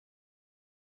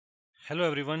Hello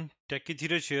everyone, Techie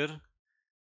Dheeraj here.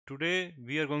 Today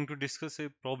we are going to discuss a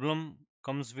problem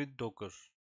comes with Docker.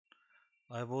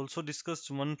 I have also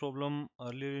discussed one problem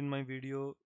earlier in my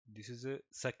video. This is a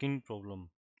second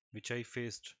problem which I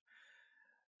faced.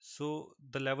 So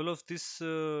the level of this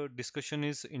discussion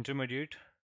is intermediate.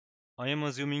 I am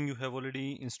assuming you have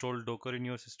already installed Docker in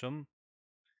your system.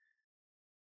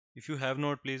 If you have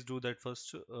not, please do that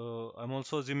first. I'm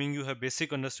also assuming you have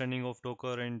basic understanding of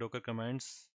Docker and Docker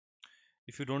commands.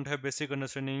 If you don't have basic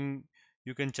understanding,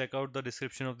 you can check out the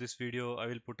description of this video. I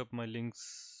will put up my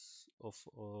links of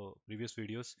previous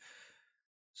videos.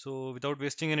 So without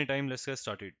wasting any time, let's get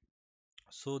started.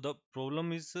 So the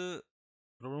problem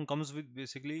comes with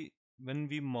basically when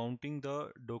we mounting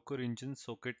the Docker engine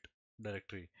socket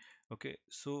directory. Okay,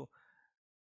 so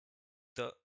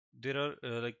the there are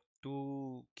like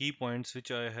two key points which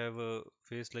I have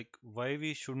faced, like why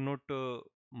we should not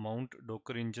mount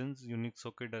Docker engines Unix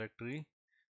socket directory.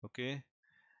 Okay,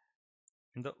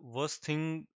 and the worst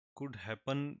thing could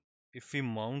happen if we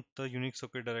mount the Unix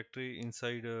socket directory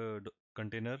inside a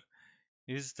container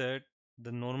is that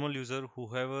the normal user,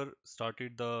 whoever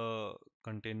started the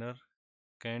container,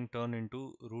 can turn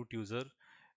into root user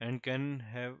and can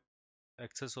have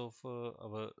access of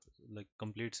our like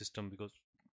complete system, because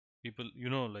people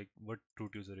like what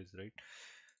root user is, right?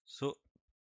 So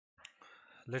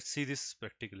let's see this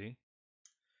practically.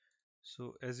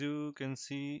 So as you can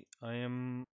see, I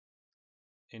am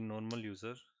a normal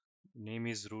user. Name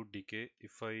is root dk.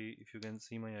 If you can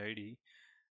see my id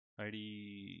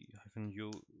hyphen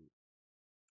u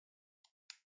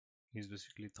is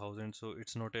basically 1000, so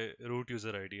it's not a root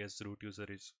user id, as root user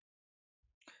is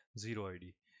 0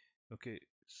 id. Okay,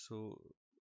 so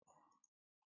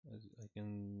as I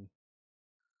can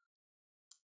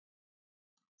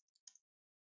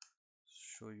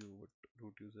show you what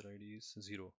root user id is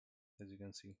 0, as you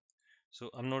can see. So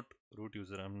I'm not root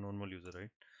user, I'm normal user, right?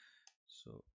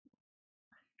 So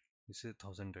this is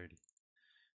 1000 id.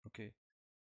 Okay,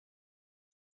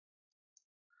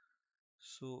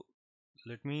 so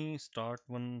let me start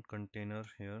one container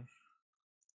here.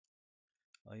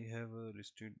 I have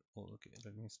listed. Oh, okay,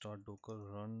 let me start Docker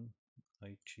run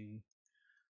it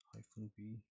hyphen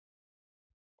p.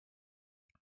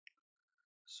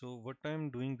 So what I am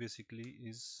doing basically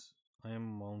is I am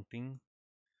mounting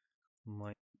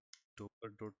my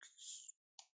Docker dot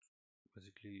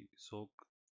basically soak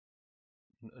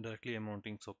directly. I'm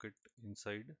mounting socket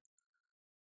inside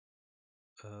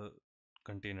a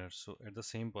container. So at the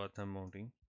same path I'm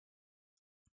mounting.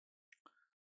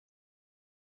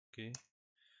 Okay.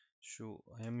 So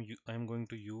I am going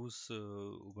to use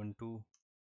Ubuntu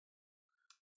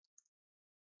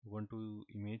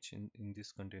image in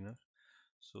this container.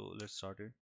 So let's start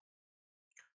it.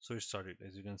 So it started.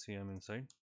 As you can see, I'm inside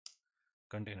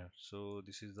container. So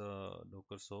this is the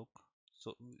Docker soak.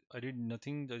 So I did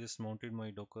nothing. I just mounted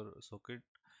my Docker socket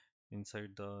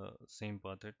inside the same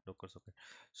path at Docker socket.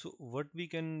 So what we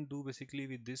can do basically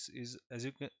with this is,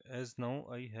 as now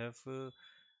I have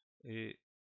a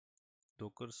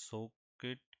Docker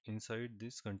socket inside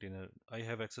this container. I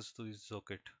have access to this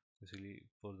socket basically,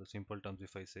 for the simple terms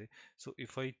if I say. So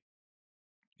if I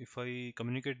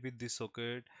communicate with this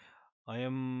socket, I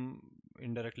am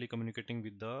indirectly communicating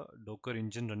with the Docker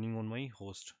engine running on my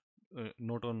host,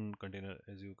 not on container,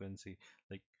 as you can see.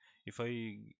 Like if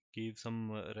I give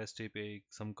some REST API,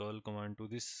 some curl command to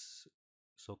this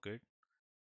socket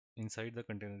inside the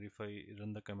container, if I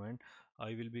run the command,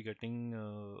 I will be getting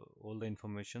all the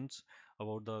informations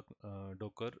about the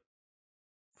Docker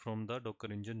from the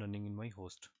Docker engine running in my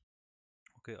host.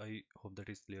 Okay, I hope that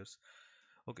is clear.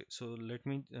 Okay, so let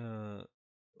me.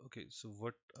 Okay, so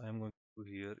what I am going to do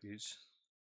here is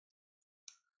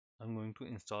I'm going to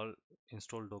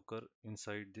install Docker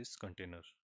inside this container.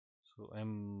 So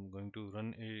I'm going to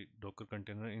run a Docker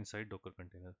container inside Docker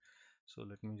container. So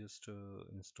let me just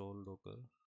install Docker.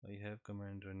 I have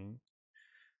command running.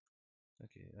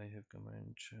 Okay, I have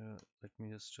command. Let me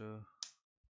just.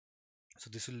 So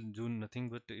this will do nothing,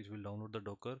 but it will download the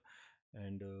Docker,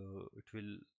 and it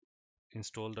will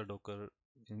install the Docker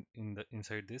in the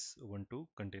inside this Ubuntu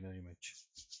container image.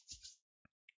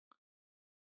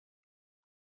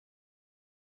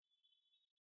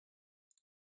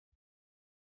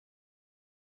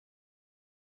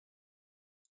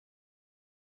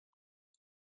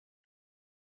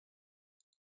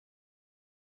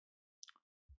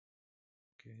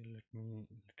 Okay, let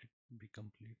it be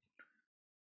complete.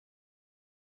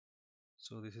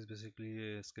 So this is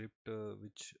basically a script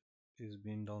which is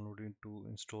being downloaded to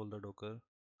install the Docker.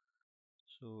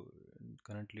 So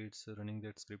currently it's running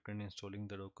that script and installing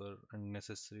the Docker and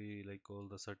necessary, like all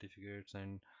the certificates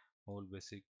and all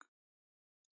basic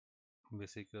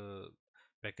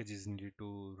packages needed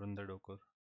to run the Docker.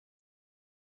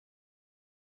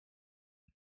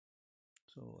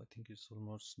 So I think it's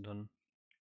almost done.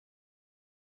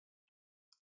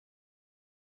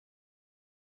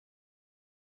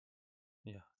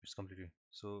 Yeah, it's completed.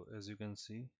 So as you can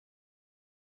see,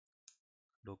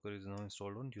 Docker is now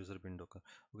installed on user bin Docker.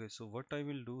 Okay, so what I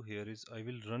will do here is I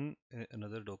will run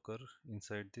another Docker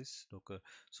inside this Docker.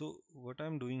 So what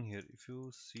I'm doing here, if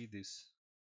you see this,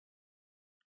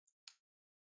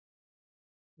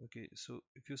 okay, so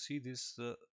if you see this,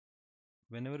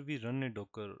 whenever we run a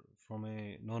Docker from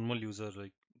a normal user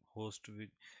like host, with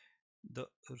the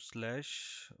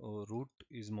slash root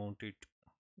is mounted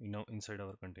inside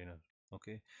our container.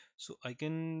 Okay, so I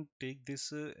can take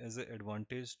this as an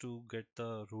advantage to get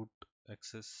the root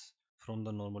access from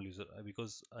the normal user,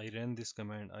 because I ran this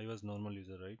command. I was normal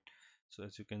user, right? So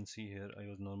as you can see here, I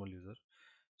was normal user.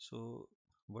 So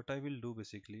what I will do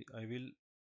basically, I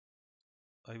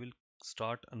will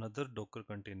start another Docker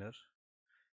container.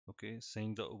 Okay,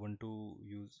 saying the Ubuntu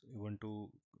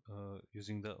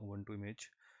using the Ubuntu image.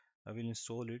 I will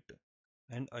install it,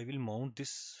 and I will mount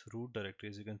this root directory,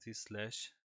 as you can see,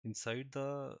 slash inside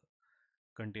the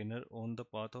container on the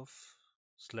path of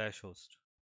slash host.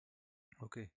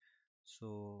 Okay,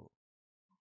 so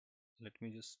let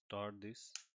me just start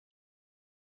this.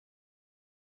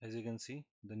 As you can see,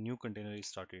 the new container is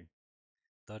started.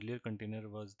 The earlier container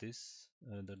was this,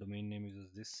 the domain name is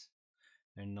this,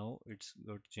 and now it's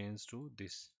got changed to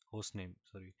this host name.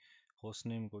 Sorry, host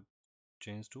name got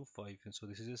changed to 5, and so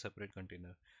this is a separate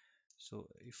container. So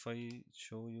if I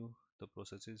show you the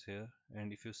processes here,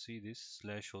 and if you see this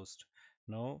slash host,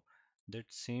 now that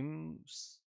same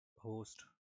host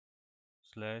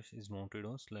slash is mounted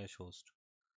on slash host.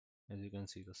 As you can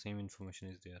see, the same information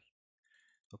is there.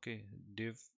 Okay,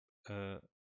 div. Uh,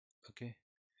 okay,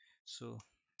 so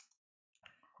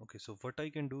so what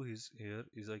I can do is here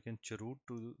is I can chroot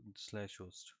to slash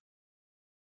host.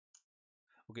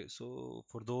 Okay, so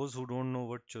for those who don't know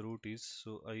what chroot is,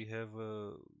 so I have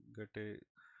got a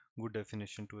good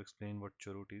definition to explain what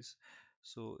chroot is.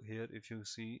 So here, if you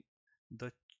see,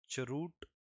 the chroot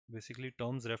basically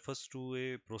terms refers to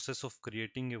a process of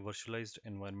creating a virtualized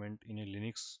environment in a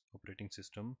Linux operating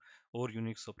system or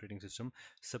Unix operating system,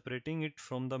 separating it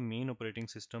from the main operating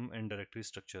system and directory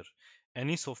structure.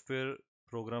 Any software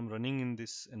program running in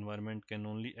this environment can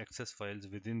only access files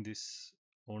within this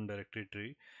own directory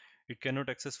tree. It cannot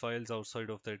access files outside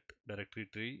of that directory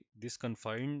tree. This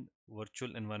confined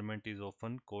virtual environment is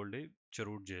often called a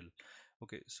chroot jail.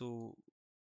 Okay, so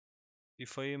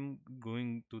if I am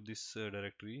going to this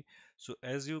directory, so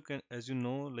as you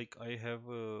know, like I have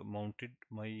mounted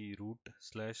my root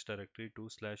slash directory to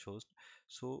slash host.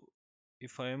 So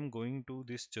if I am going to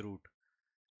this chroot,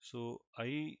 so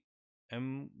I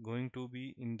am going to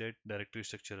be in that directory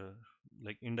structure,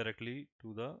 like indirectly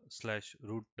to the slash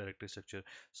root directory structure.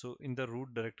 So in the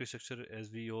root directory structure, as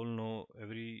we all know,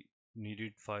 every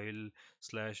needed file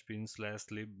slash bin slash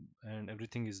lib and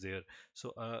everything is there.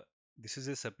 So this is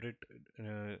a separate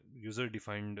user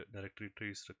defined directory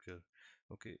tree structure.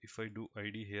 Okay, if I do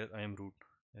id here, I am root,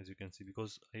 as you can see,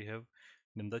 because I have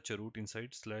done the root inside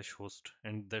slash host,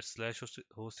 and that slash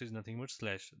host is nothing but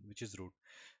slash, which is root.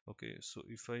 Okay, so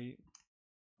if I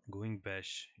going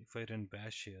bash, if I run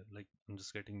bash here, like I'm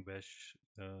just getting bash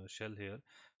shell here,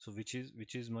 so which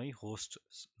is my host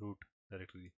root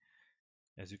directory,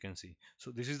 as you can see.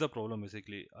 So this is the problem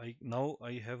basically.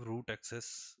 I have root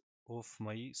access of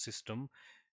my system,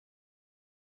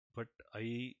 but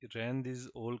I ran these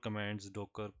all commands,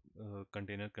 Docker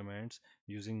container commands,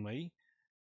 using my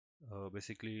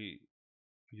basically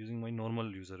using my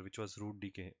normal user, which was root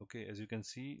dk. Okay, as you can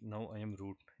see, now I am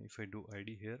root. If I do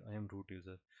id here, I am root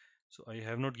user. So I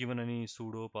have not given any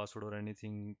sudo password or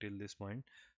anything till this point.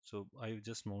 So I've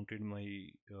just mounted my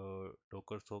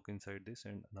docker sock inside this,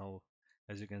 and now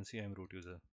as you can see, I'm root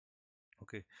user.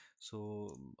 Okay,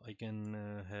 so I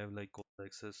can have like all the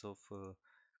access of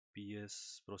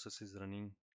ps processes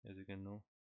running, as you can know.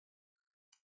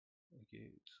 Okay,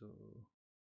 so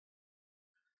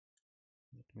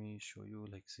let me show you,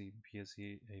 like, see,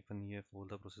 pse-ef, all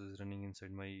the processes running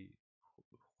inside my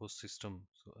host system.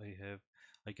 So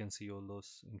I can see all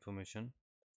those information.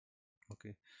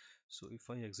 Okay, so if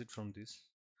I exit from this,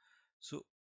 so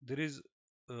there is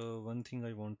one thing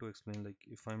I want to explain, like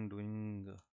if I'm doing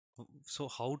so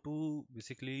how to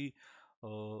basically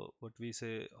what we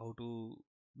say, how to,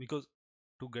 because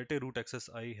to get a root access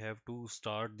I have to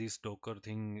start this docker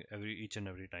thing each and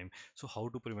every time. So how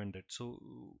to prevent that? So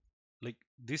like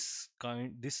this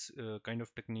kind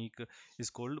of technique is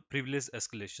called privilege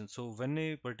escalation. So when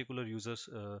a particular user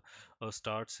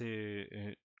starts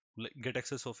like get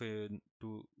access of a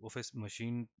to of a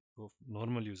machine of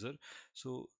normal user,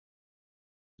 so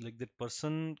like that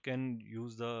person can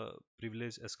use the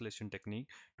privilege escalation technique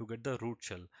to get the root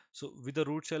shell. So with the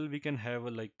root shell we can have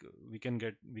we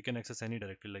can access any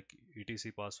directory like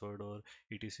etc password or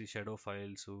etc shadow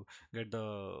file, so get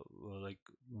the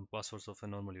passwords of a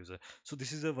normal user. So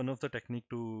this is one of the technique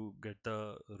to get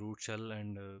the root shell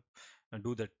and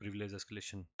do that privilege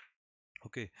escalation.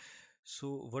 Okay,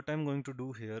 so what I'm going to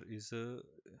do here is